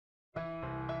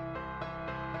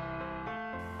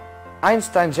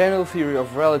Einstein's general theory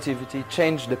of relativity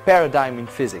changed the paradigm in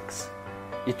physics.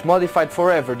 It modified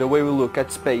forever the way we look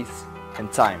at space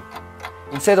and time.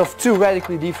 Instead of two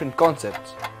radically different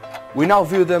concepts, we now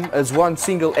view them as one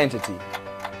single entity,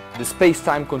 the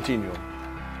space-time continuum.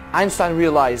 Einstein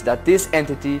realized that this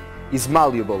entity is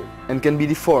malleable and can be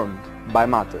deformed by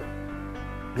matter.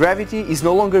 Gravity is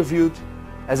no longer viewed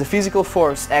as a physical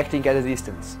force acting at a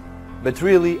distance, but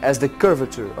really as the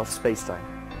curvature of space-time.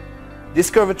 This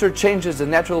curvature changes the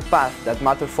natural path that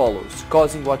matter follows,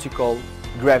 causing what you call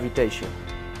gravitation.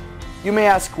 You may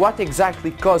ask, what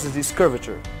exactly causes this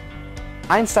curvature?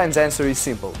 Einstein's answer is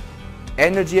simple: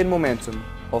 energy and momentum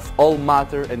of all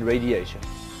matter and radiation.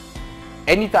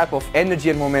 Any type of energy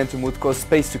and momentum would cause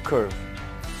space to curve,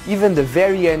 even the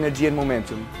very energy and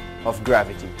momentum of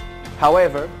gravity.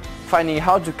 However, finding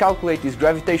how to calculate this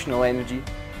gravitational energy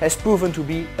has proven to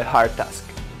be a hard task.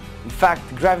 In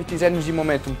fact, gravity's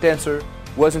energy-momentum tensor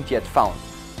wasn't yet found.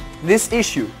 This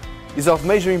issue is of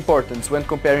major importance when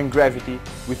comparing gravity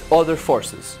with other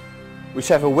forces, which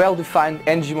have a well-defined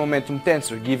energy-momentum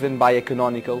tensor given by a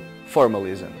canonical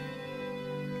formalism.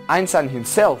 Einstein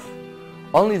himself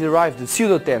only derived the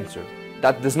pseudo-tensor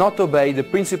that does not obey the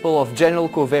principle of general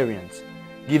covariance,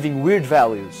 giving weird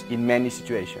values in many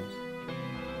situations.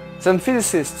 Some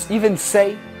physicists even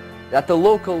say that the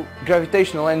local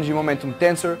gravitational energy-momentum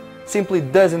tensor simply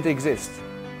doesn't exist.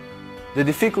 The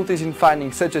difficulties in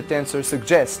finding such a tensor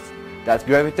suggest that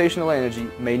gravitational energy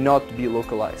may not be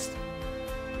localized.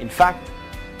 In fact,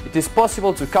 it is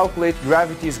possible to calculate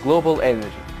gravity's global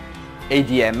energy.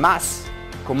 ADM mass,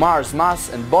 Komar's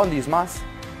mass and Bondi's mass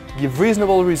give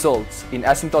reasonable results in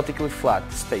asymptotically flat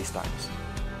spacetimes.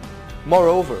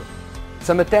 Moreover,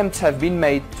 some attempts have been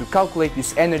made to calculate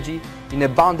this energy in a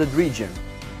bounded region.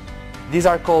 These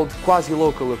are called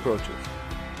quasi-local approaches.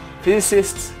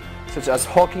 Physicists such as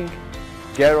Hawking,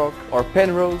 Garock or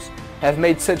Penrose have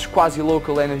made such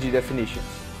quasi-local energy definitions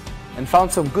and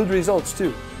found some good results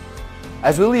too.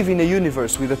 As we live in a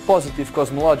universe with a positive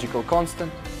cosmological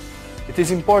constant, it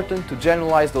is important to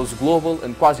generalize those global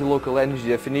and quasi-local energy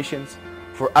definitions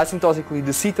for asymptotically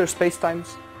de Sitter spacetimes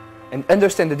and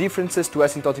understand the differences to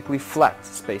asymptotically flat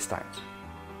spacetimes.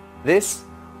 This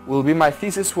will be my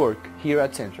thesis work here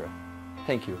at CENTRA.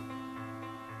 Thank you.